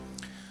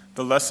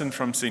The lesson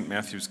from St.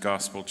 Matthew's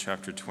Gospel,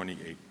 chapter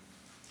 28.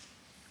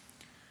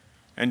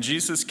 And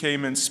Jesus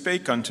came and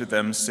spake unto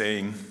them,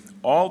 saying,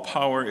 All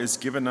power is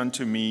given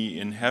unto me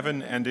in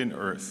heaven and in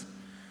earth.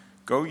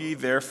 Go ye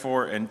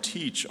therefore and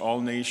teach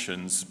all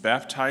nations,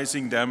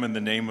 baptizing them in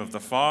the name of the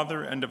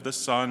Father and of the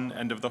Son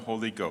and of the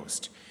Holy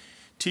Ghost,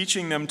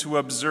 teaching them to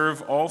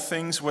observe all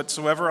things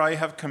whatsoever I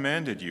have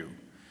commanded you.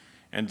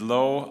 And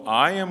lo,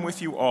 I am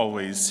with you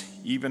always,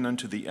 even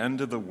unto the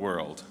end of the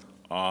world.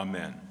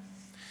 Amen.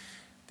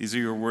 These are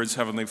your words,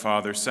 Heavenly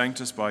Father.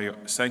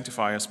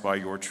 Sanctify us by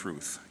your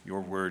truth. Your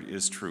word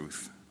is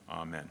truth.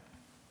 Amen.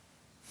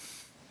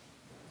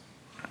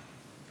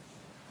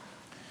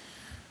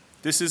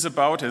 This is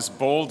about as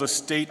bold a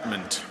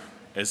statement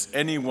as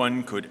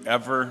anyone could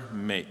ever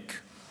make.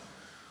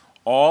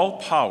 All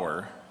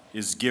power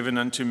is given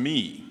unto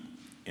me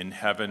in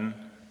heaven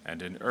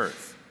and in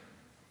earth.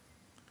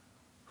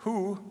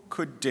 Who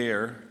could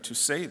dare to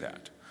say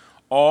that?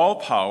 All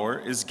power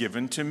is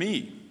given to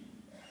me.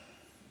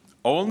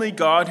 Only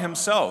God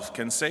himself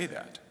can say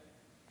that.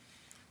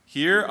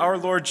 Here our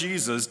Lord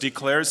Jesus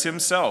declares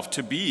himself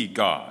to be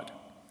God.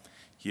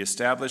 He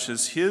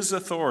establishes his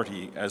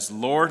authority as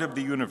Lord of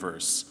the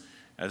universe,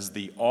 as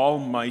the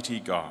Almighty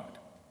God.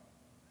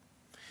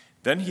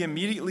 Then he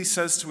immediately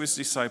says to his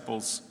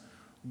disciples,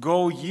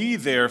 Go ye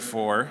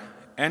therefore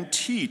and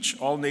teach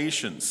all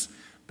nations,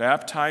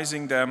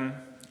 baptizing them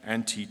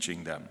and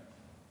teaching them.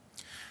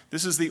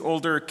 This is the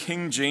older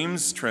King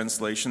James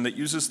translation that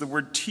uses the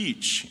word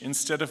teach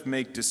instead of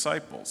make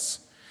disciples.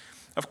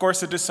 Of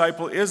course, a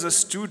disciple is a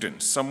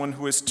student, someone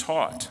who is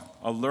taught,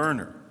 a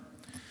learner.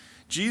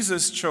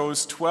 Jesus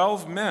chose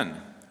 12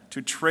 men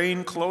to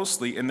train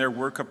closely in their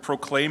work of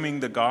proclaiming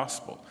the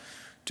gospel,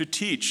 to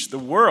teach the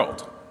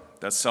world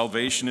that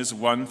salvation is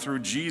won through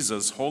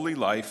Jesus' holy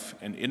life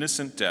and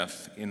innocent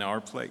death in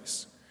our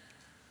place.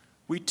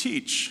 We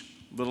teach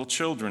little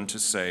children to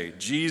say,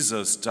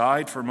 Jesus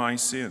died for my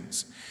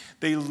sins.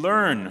 They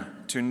learn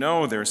to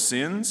know their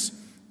sins,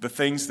 the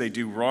things they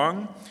do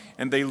wrong,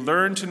 and they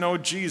learn to know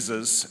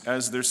Jesus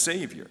as their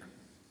Savior.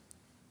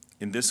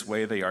 In this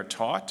way, they are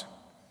taught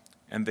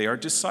and they are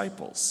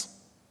disciples,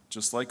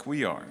 just like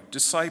we are,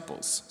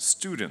 disciples,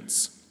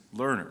 students,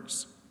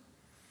 learners.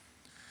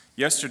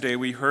 Yesterday,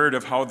 we heard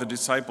of how the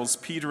disciples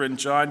Peter and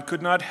John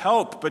could not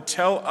help but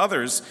tell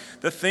others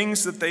the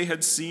things that they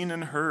had seen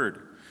and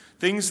heard,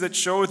 things that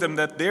showed them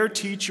that their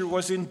teacher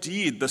was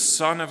indeed the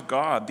Son of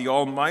God, the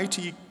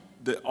Almighty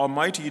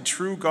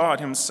true God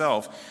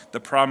himself,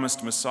 the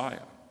promised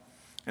Messiah.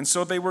 And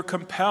so they were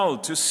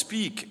compelled to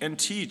speak and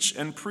teach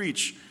and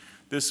preach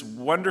this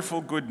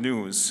wonderful good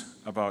news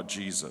about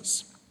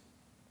Jesus.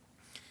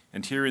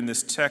 And here in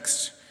this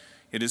text,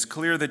 it is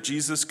clear that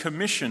Jesus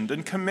commissioned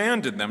and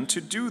commanded them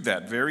to do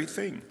that very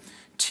thing.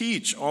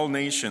 Teach all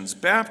nations,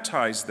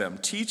 baptize them,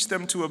 teach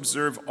them to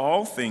observe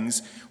all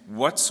things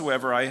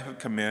whatsoever I have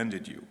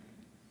commanded you.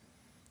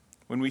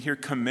 When we hear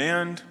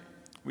command,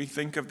 we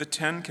think of the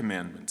 10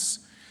 Commandments.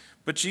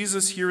 But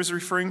Jesus here is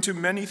referring to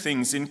many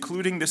things,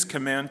 including this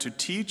command to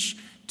teach,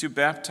 to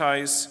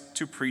baptize,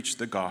 to preach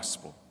the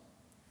gospel.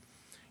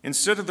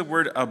 Instead of the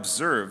word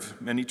observe,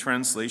 many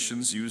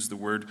translations use the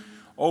word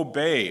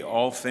obey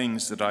all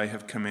things that I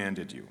have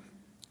commanded you.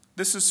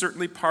 This is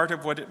certainly part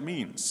of what it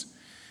means,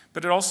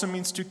 but it also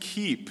means to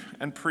keep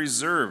and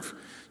preserve,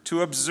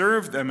 to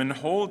observe them and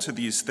hold to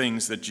these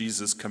things that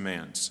Jesus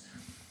commands.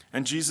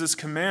 And Jesus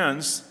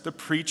commands the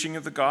preaching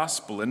of the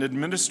gospel and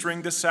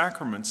administering the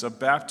sacraments of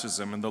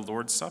baptism and the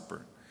Lord's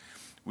Supper.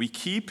 We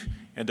keep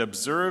and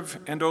observe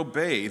and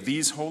obey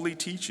these holy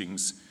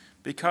teachings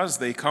because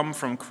they come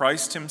from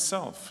Christ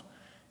himself,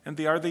 and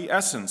they are the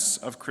essence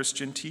of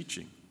Christian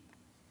teaching.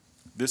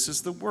 This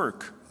is the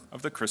work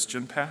of the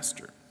Christian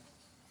pastor.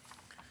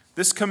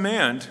 This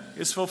command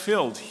is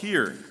fulfilled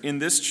here in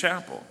this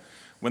chapel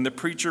when the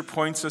preacher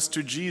points us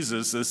to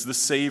Jesus as the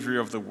Savior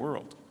of the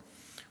world.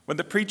 When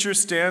the preacher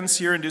stands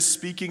here and is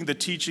speaking the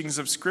teachings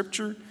of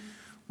Scripture,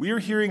 we are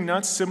hearing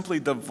not simply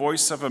the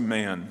voice of a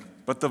man,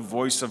 but the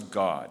voice of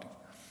God.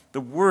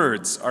 The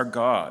words are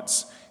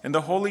God's, and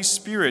the Holy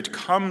Spirit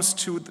comes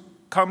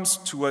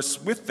to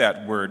us with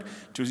that word,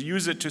 to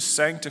use it to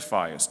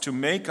sanctify us, to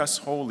make us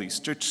holy,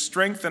 to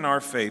strengthen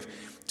our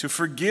faith, to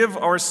forgive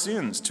our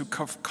sins, to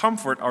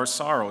comfort our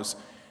sorrows,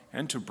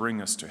 and to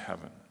bring us to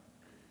heaven.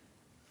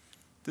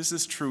 This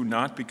is true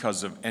not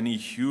because of any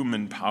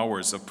human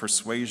powers of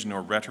persuasion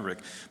or rhetoric,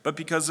 but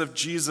because of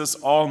Jesus'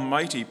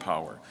 almighty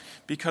power,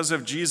 because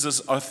of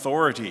Jesus'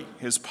 authority,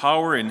 his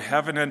power in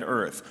heaven and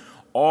earth.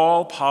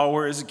 All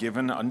power is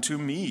given unto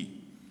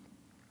me.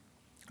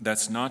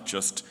 That's not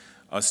just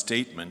a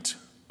statement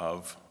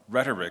of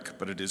rhetoric,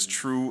 but it is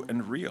true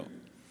and real.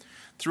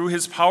 Through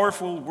his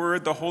powerful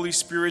word, the Holy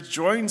Spirit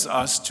joins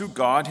us to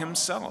God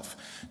himself,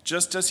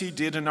 just as he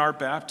did in our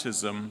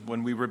baptism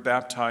when we were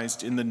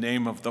baptized in the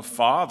name of the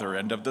Father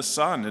and of the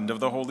Son and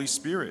of the Holy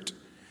Spirit.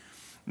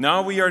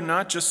 Now we are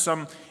not just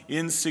some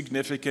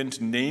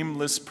insignificant,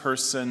 nameless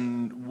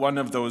person, one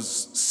of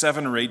those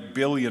 7 or 8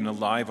 billion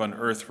alive on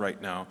earth right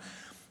now,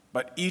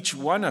 but each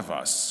one of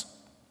us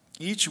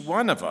Each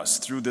one of us,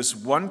 through this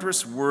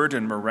wondrous word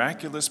and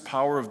miraculous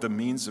power of the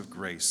means of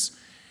grace,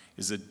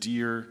 is a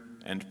dear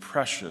and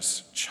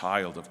precious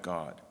child of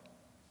God.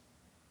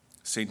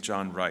 St.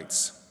 John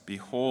writes,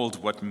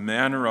 "Behold, what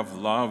manner of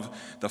love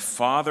the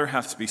Father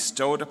hath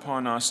bestowed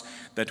upon us,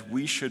 that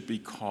we should be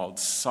called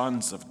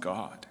sons of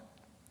God."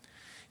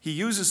 He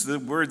uses the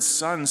word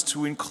sons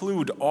to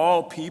include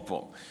all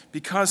people,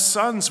 because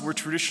sons were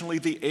traditionally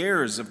the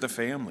heirs of the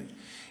family.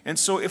 And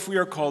so if we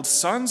are called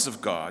sons of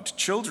God,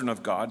 children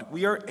of God,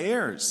 we are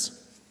heirs.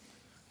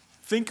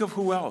 Think of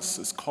who else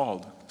is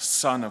called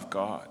Son of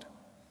God.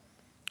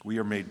 We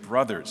are made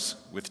brothers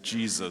with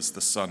Jesus,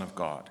 the Son of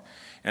God,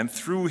 and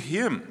through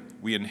him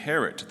we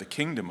inherit the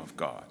kingdom of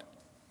God.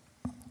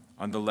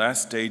 On the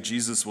last day,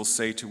 Jesus will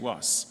say to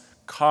us,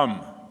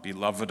 "Come,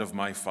 beloved of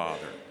my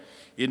Father,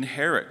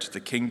 inherit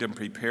the kingdom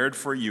prepared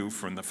for you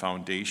from the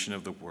foundation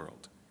of the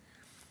world.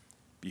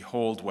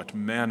 Behold, what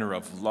manner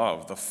of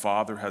love the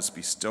Father has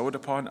bestowed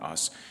upon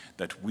us,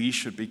 that we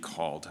should be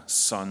called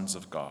sons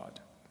of God."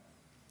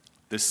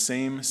 This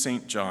same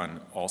St. John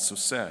also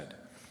said,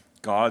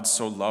 "God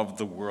so loved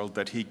the world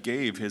that he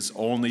gave his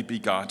only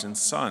begotten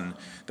Son,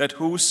 that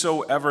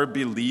whosoever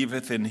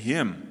believeth in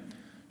him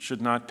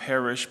should not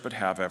perish but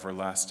have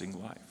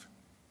everlasting life."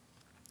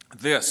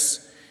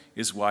 This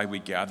is why we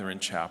gather in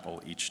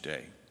chapel each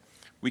day.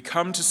 We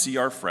come to see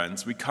our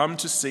friends, we come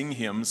to sing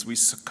hymns, we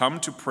come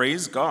to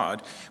praise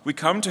God, we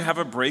come to have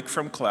a break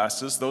from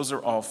classes. Those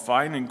are all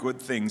fine and good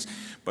things,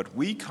 but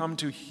we come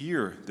to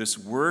hear this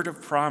word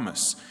of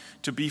promise,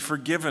 to be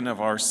forgiven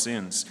of our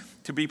sins,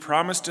 to be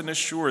promised and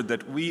assured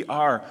that we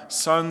are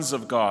sons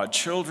of God,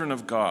 children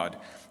of God,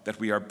 that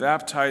we are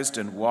baptized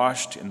and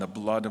washed in the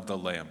blood of the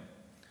Lamb.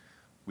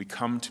 We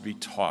come to be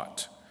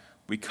taught.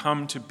 We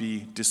come to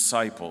be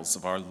disciples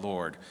of our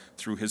Lord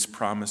through his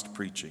promised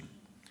preaching.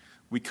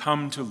 We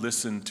come to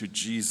listen to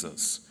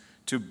Jesus,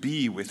 to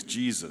be with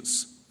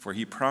Jesus, for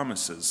he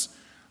promises,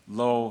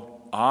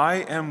 "Lo, I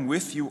am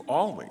with you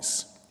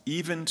always,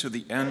 even to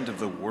the end of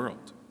the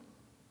world."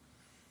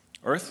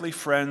 Earthly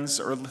friends,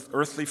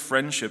 earthly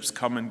friendships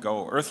come and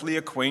go. Earthly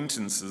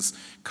acquaintances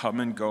come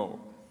and go.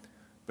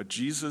 But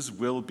Jesus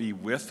will be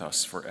with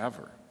us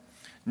forever,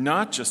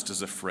 not just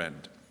as a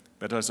friend,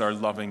 but as our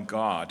loving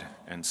God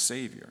and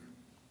Savior.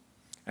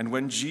 And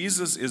when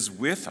Jesus is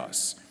with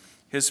us,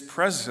 his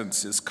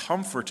presence is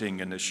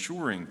comforting and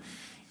assuring.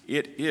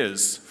 It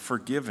is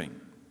forgiving.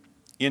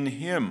 In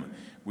him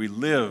we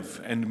live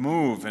and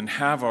move and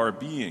have our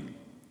being.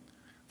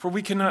 For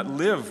we cannot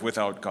live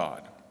without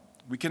God.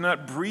 We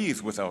cannot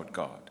breathe without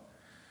God.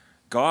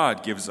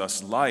 God gives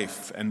us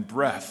life and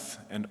breath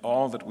and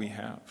all that we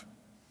have.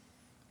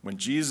 When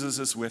Jesus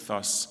is with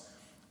us,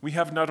 we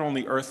have not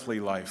only earthly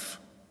life,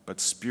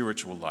 but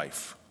spiritual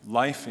life,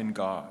 life in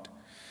God.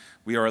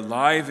 We are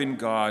alive in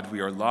God.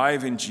 We are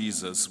alive in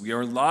Jesus. We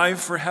are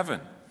alive for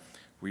heaven.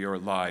 We are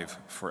alive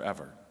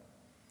forever.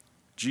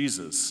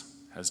 Jesus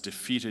has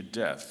defeated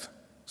death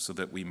so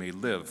that we may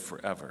live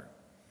forever.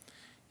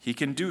 He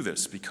can do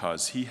this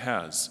because he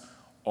has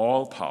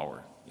all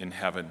power in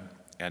heaven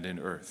and in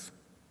earth.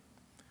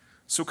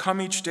 So come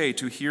each day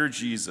to hear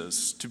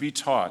Jesus, to be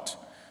taught,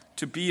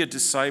 to be a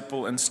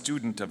disciple and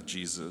student of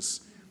Jesus,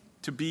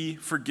 to be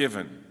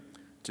forgiven,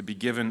 to be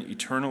given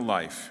eternal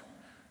life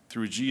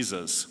through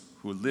Jesus,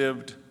 who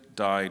lived,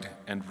 died,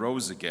 and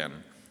rose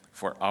again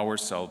for our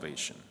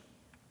salvation.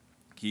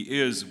 He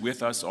is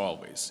with us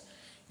always,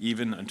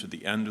 even unto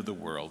the end of the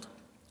world.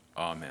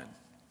 Amen.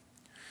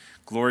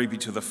 Glory be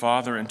to the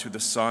Father, and to the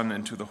Son,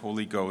 and to the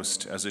Holy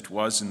Ghost, as it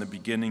was in the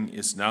beginning,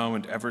 is now,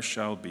 and ever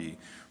shall be,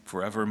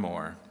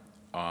 forevermore.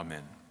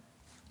 Amen.